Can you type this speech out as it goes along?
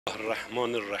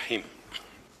الرحمن الرحیم.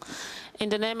 In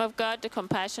the name of God, the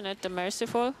compassionate, the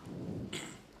merciful.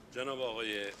 جناب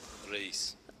آقای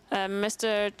رئیس.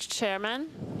 Mr. Chairman,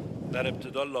 در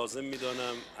ابتدا لازم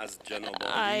می‌دانم از جناب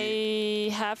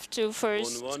I have to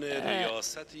first عنوان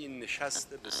ریاست این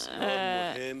نشست بسیار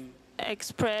مهم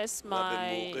express my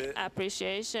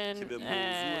appreciation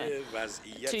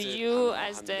to you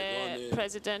as the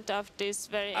president of this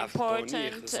very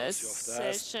important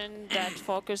session that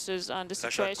focuses on the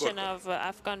situation of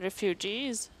Afghan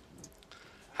refugees.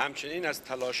 همچنین از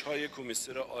تلاش‌های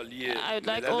کمیسر عالی I would like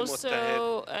ملل also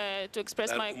متحد to express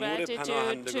my در امور gratitude to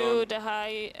پناهندگان the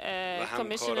High و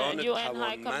Commissioner, همکاران UN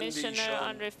High توانمند Commissioner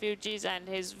on ایشان Refugees and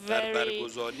his در very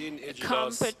برگزاری این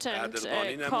اجلاس competent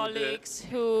قدردانی نموده colleagues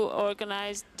who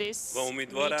organized this و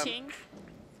امیدوارم meeting.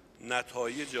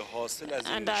 نتایج حاصل از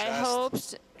این And I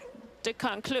نشست hoped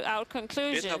our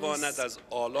conclusions بتواند از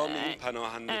آلام این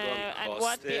پناهندگان and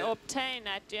what we کاسته obtain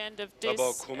at the end of و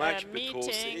با this کمک به meeting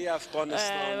توسعه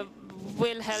افغانستان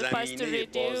will help us to زمینه reduce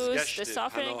the بازگشت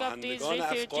suffering of these پناهندگان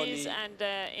refugees, افغانی and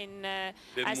in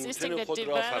به assisting موطن the خود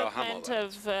را فراهم development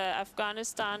آورد. of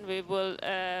Afghanistan. We will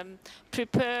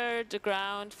prepare the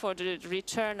ground for the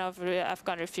return of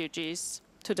Afghan refugees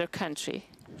to their country.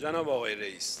 جناب آقای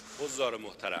رئیس، حضار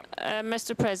محترم،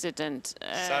 Mr. President,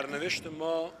 سرنوشت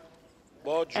ما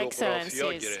با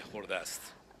جغرافیا گره خورده است.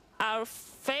 our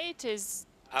fate is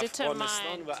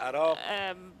افغانستان determined و عراق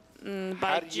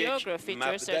by geography to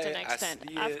a certain extent.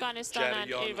 Afghanistan and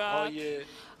Iraq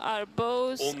are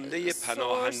both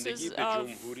sources of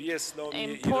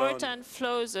important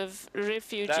flows of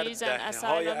refugees and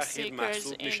asylum seekers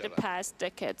in the past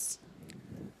decades.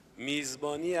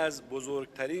 میزبانی از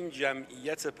بزرگترین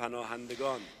جمعیت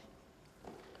پناهندگان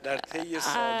در طی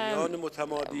سالیان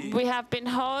متمادی We have been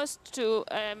host to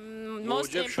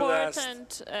most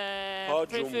important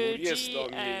refugee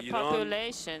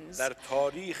populations, در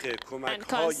تاریخ and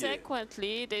کمک‌های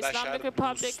consequently the Islamic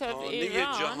Republic of بشردوستانه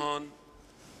Iran جهان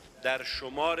در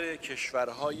شمار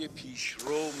کشورهای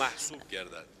پیشرو محسوب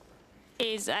گردد.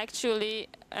 is actually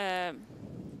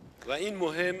و این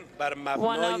مهم بر one of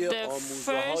مبنای the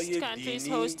آموزه‌های first countries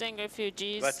دینی hosting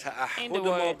refugees و in تعهد the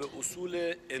ما world. به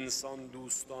اصول انسان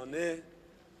دوستانه،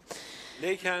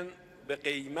 لیکن به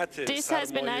قیمت This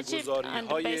has been achieved on the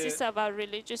سرمایه‌گذاری‌های basis of our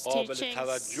religious قابل teachings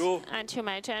توجه and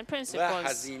humanitarian و principles.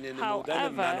 هزینه نمودن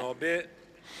However, منابع،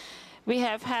 we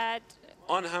have had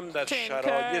آن هم در to incur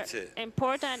شرایط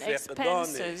important فقدان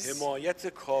expenses حمایت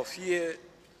کافی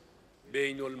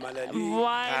بین المللی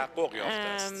while تحقق یافته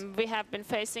است. we have been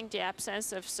facing the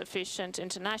absence of sufficient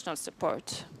international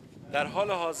support. در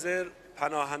حال حاضر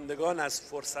پناهندگان از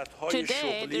فرصت‌های Today, the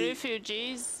شغلی،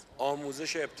 refugees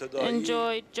آموزش ابتدایی،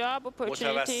 enjoy job opportunities,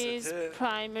 متوسطه،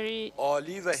 primary,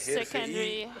 عالی و secondary,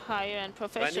 حرفه‌ای higher and و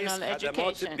نیز professional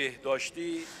خدمات education.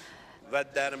 بهداشتی و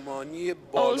درمانی Also,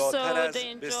 بالاتر از they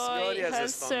enjoy بسیاری از health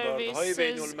استانداردهای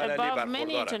بین services المللی above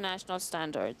many برخوردارند. international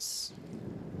standards.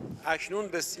 اکنون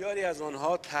بسیاری از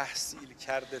آنها تحصیل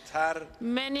کرده تر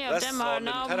Many و of them are now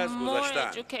سالمتر از more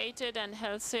گذشته‌اند educated and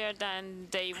healthier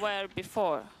than they were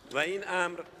before. و این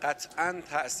امر قطعاً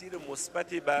تأثیر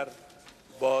مثبتی بر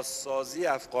بازسازی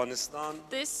افغانستان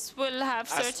This will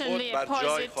have از خود certainly a بر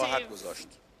جای خواهد positive گذاشت.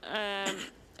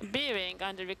 bearing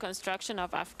on the reconstruction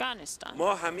of Afghanistan.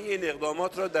 ما همه این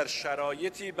اقدامات را در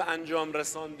شرایطی به انجام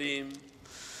رساندیم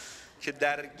که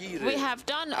درگیر We have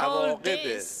done all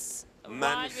عواقب this while we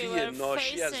منفی were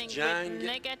ناشی از facing with جنگ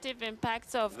negative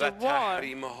impacts of و the war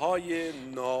تحریم‌های and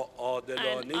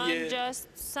ناعادلانه unjust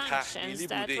sanctions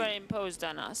that were بودیم. imposed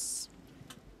on us.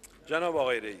 جناب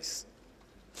آقای رئیس،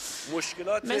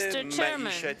 مشکلات Mr. Chairman.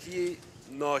 معیشتی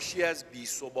ناشی از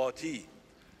بی‌ثباتی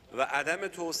و عدم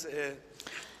توسعه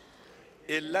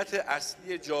علت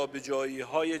اصلی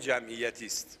جابجایی‌های جمعیتی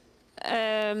است.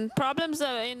 Problems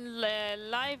in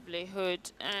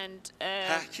livelihood and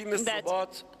تحکیم that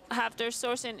ثبات have their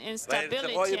source in instability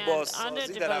ارتقای and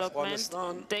بازسازی در underdevelopment,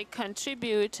 افغانستان they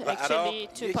contribute و عراق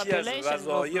actually to یکی از population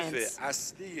وظایف movements.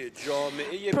 اصلی جامعه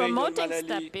بین Promoting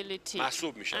المللی stability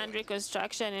محسوب می and شود.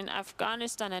 reconstruction in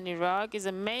Afghanistan and Iraq is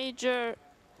a major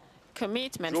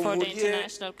commitment for the جمهوری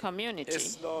international community.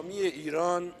 اسلامی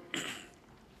ایران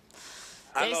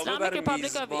The علاوه بر Islamic Republic of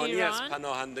میزبانی از Iran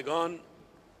پناهندگان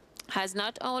has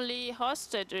not only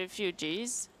hosted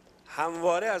refugees,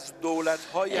 همواره از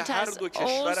دولت‌های it هر has دو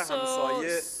کشور also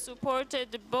همسایه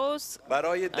supported both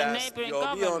برای neighboring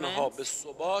دستیابی آنها governments به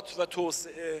ثبات و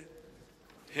توسعه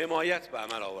حمایت به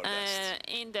عمل آورده است.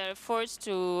 in their efforts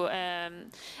to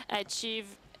achieve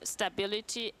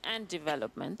stability and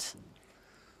development.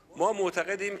 ما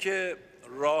معتقدیم که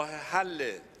راه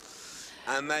حل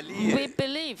we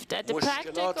believe that the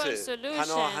practical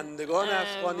solution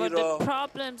for the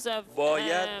problems of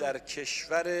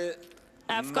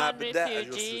Afghan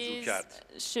refugees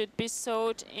should be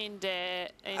sought in their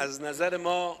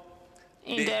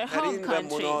home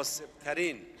country.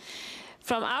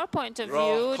 From our point of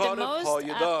view, the most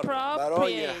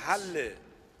appropriate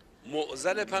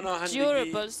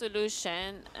durable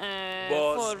solution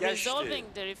for resolving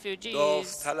the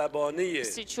refugees'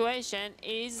 situation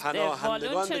is the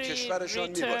voluntary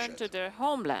return to their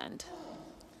homeland.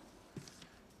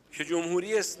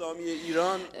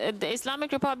 The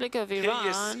Islamic Republic of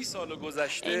Iran,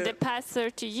 in the past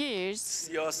 30 years,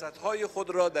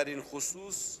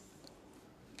 has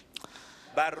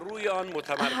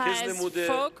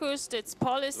focused its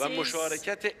policies on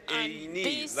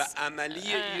this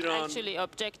actually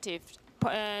objective,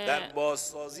 the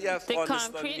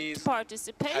concrete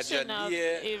participation of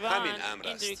Iran in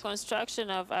the reconstruction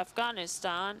of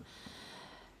Afghanistan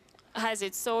has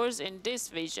its source in this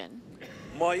vision.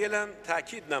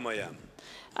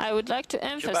 I would like to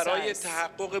emphasize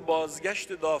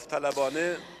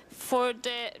for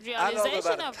the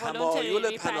realization of voluntary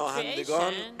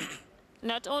repatriation,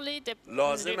 not only the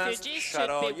refugees should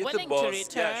be willing to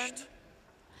return,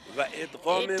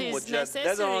 it is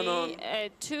necessary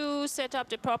to set up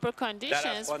the proper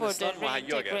conditions for the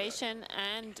reintegration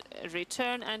and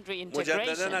return and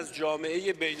reintegration.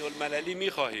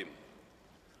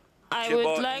 I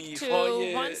would like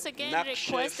to once again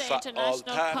request the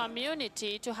international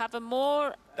community to have a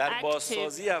more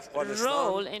active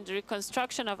role in the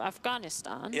reconstruction of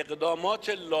Afghanistan and to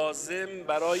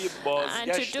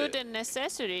do the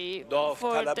necessary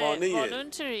for the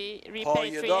voluntary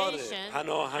repatriation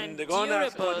and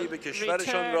durable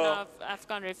return of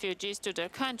Afghan refugees to their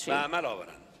country.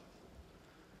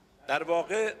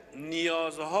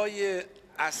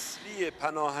 The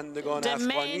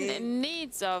main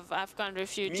needs of Afghan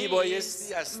refugees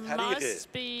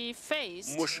must be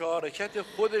faced with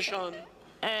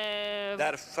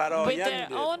their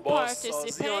own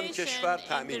participation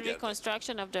in the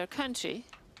reconstruction of their country.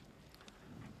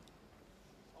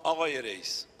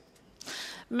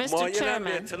 Mr.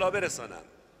 Chairman,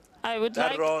 I would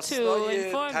like to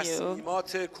inform you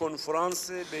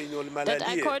that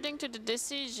according to the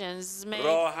decisions made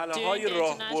during the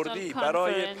international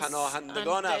conference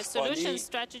on the solution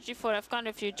strategy for Afghan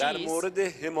refugees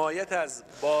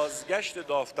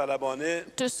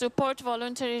to support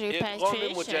voluntary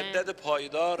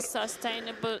repatriation,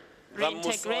 sustainable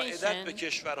reintegration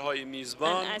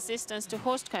and assistance to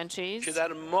host countries,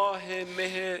 that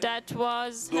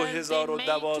was held in May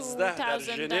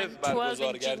 2012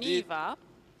 in Geneva.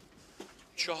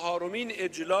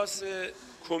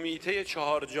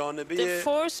 The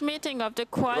fourth meeting of the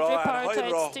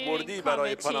quadripartite steering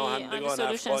committee on the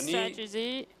solution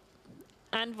strategy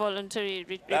and voluntary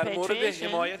repatriation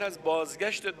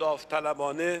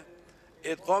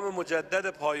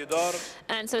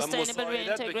and sustainable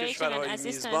reintegration and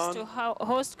assistance to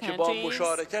host countries,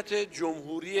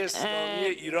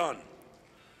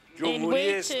 in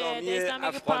which the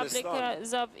Islamic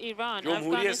Republics of Iran,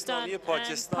 Afghanistan, and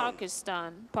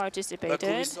Pakistan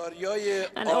participated,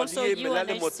 and also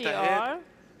UNHCR,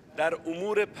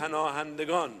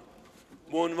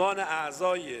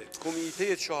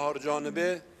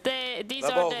 these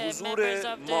are the members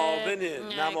of the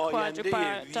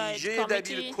quadripartite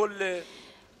committee,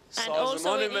 and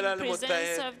also in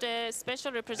presence of the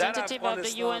special representative of the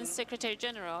UN Secretary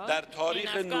General in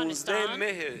Afghanistan.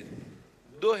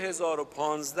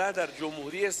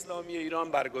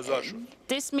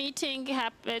 This meeting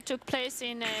took place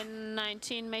in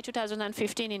 19 May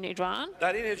 2015 in Iran. The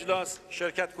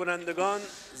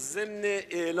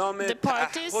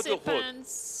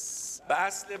participants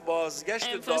emphasized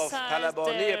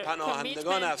their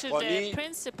commitment to the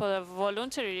principle of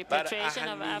voluntary repatriation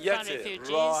of Afghan refugees.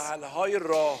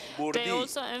 They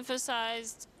also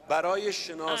emphasized on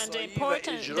the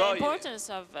importance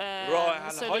of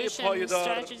solution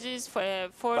strategies for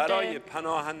the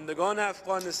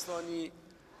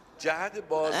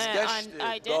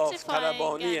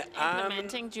identifying and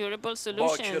implementing durable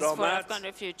solutions for Afghan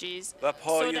refugees so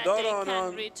that they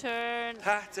can return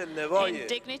in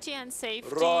dignity and safety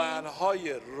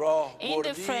in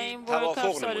the framework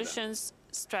of solutions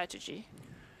strategy.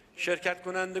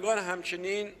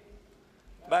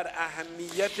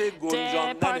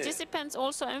 The participants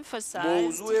also emphasized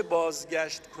on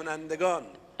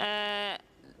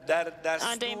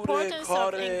the importance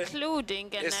of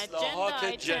including an agenda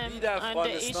item on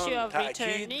the issue of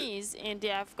returnees in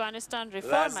the Afghanistan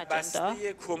reform agenda,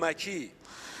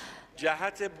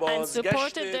 جهت and بازگشت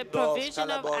supported the provision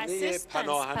of داوطلبانه assistance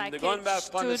پناهندگان به package to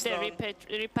the افغانستان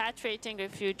repatriating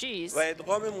refugees و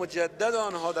ادغام مجدد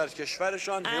آنها در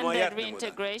کشورشان and حمایت their نمودند.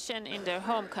 reintegration in their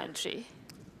home country.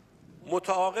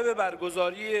 متعاقب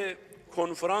برگزاری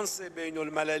کنفرانس بین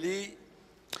المللی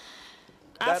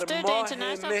در After the ماه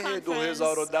international مه conference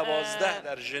 2012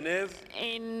 در ژنو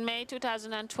in May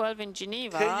 2012 in طی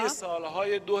Geneva,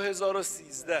 سالهای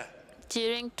 2013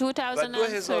 during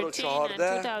 2013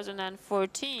 and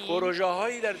 2014,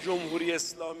 پروژه‌هایی در جمهوری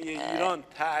اسلامی ایران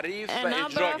تعریف a و number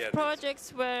اجرا of گردید.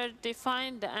 projects were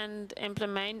defined and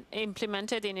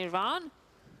implemented in Iran.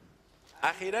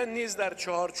 اخیراً نیز در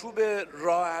چارچوب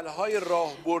راه‌حل‌های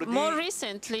راهبردی More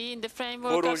recently, in the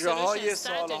framework of پروژه‌های solution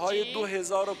سالهای strategy,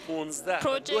 2015 و projects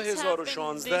have been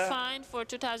 2016 defined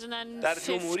for در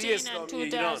جمهوری 2015 and اسلامی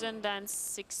ایران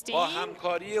 2016 با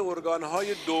همکاری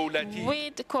ارگان‌های دولتی،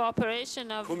 with the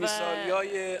cooperation of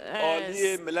کمیساریای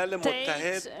عالی ملل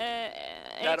متحد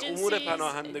در امور agencies,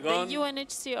 پناهندگان، the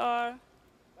UNHCR,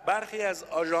 برخی از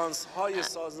آژانس‌های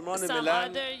سازمان some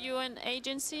ملل other UN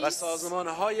و agencies,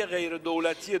 سازمان‌های غیر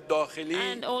دولتی داخلی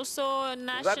and also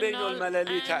national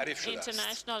المللی تعریف and شده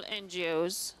است. international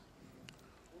NGOs.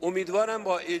 امیدوارم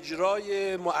با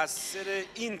اجرای مؤثر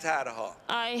این طرح‌ها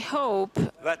I hope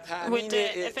و with تأمین the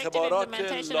effective اعتبارات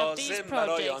implementation of these لازم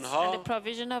برای projects and the آنها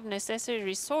provision of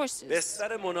necessary resources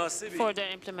بستر مناسبی for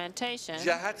their implementation,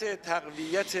 جهت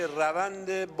تقویت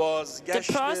روند the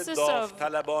بازگشت process of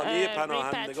داوطلبانه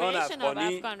پناهندگان repatriation of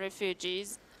افغانی Afghan refugees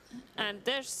and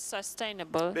their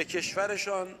sustainable به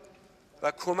کشورشان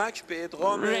و کمک به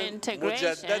ادغام reintegration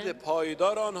مجدد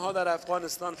پایدار آنها در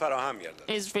افغانستان فراهم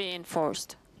گردد. is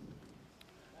reinforced.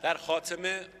 در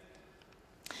خاتمه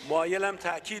مایلم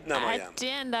تأکید نمایم At the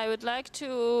end, I would like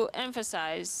to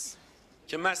emphasize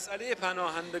که مسئله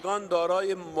پناهندگان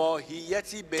دارای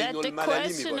ماهیتی بین that the المللی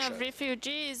می question of باشد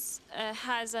refugees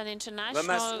has an و international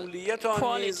مسئولیت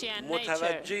آن نیز quality and nature.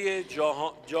 متوجه Its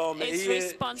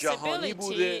جامعه جهانی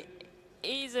بوده responsibility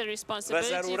is a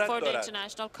responsibility ضرورت for the دارد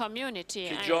international community,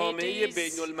 که and it جامعه is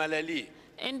بین المللی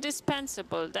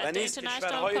indispensable that the نیز international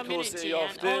کشورهای توسعه community and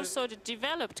یافته also the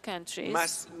developed countries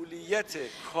مسئولیت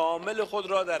کامل خود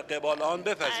را در قبال آن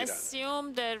بپذیرند.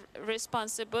 assume their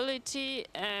responsibility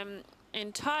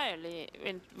entirely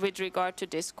with regard to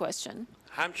this question.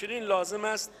 همچنین لازم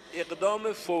است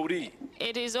اقدام فوری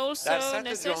It is در also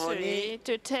سطح جهانی necessary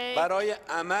to take برای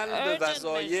عمل به urgent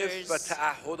وظایف و measures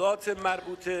تعهدات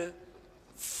مربوطه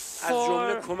از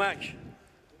جمله for کمک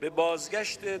به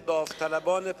بازگشت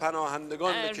داوطلبان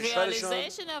پناهندگان به کشورشان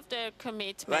realization of their و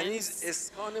commitments, نیز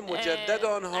اسکان مجدد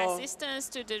آنها assistance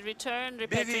to the return,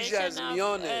 به ویژه از repatriation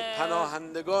میان of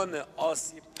پناهندگان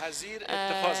آسیب پذیر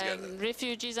اتخاذ گردد.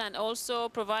 refugees, and also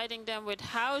providing them with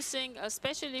housing,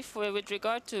 especially with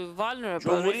regard to vulnerable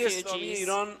جمهوری اسلامی refugees.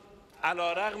 ایران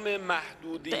علیرغم The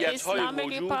محدودیت‌های Islamic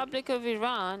موجود Republic of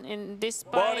Iran,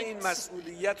 بار despite این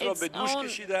مسئولیت را its به دوش own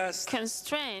کشیده است،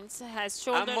 constraints, has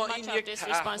shouldered اما much این of یک this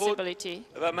تعهد responsibility.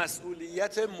 و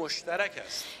مسئولیت مشترک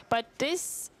است But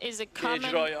this is a که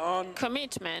اجرای common آن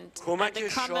commitment and کمک a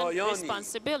common شایانی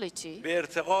responsibility. به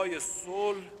ارتقای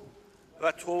صلح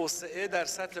و توسعه در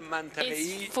سطح Its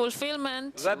منطقه‌ای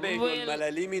fulfillment و بین will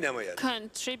المللی می‌نماید.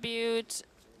 contribute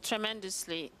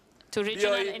tremendously to regional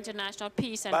بیایید international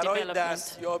peace and برای development.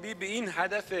 دستیابی به این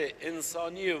هدف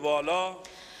انسانی والا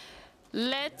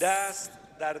Let's دست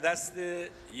در دست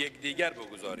یکدیگر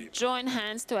بگذاریم. join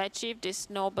hands to achieve this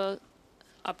noble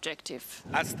objective.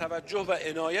 از توجه و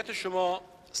عنایت شما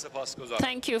سپاسگزارم.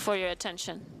 Thank you for your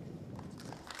attention.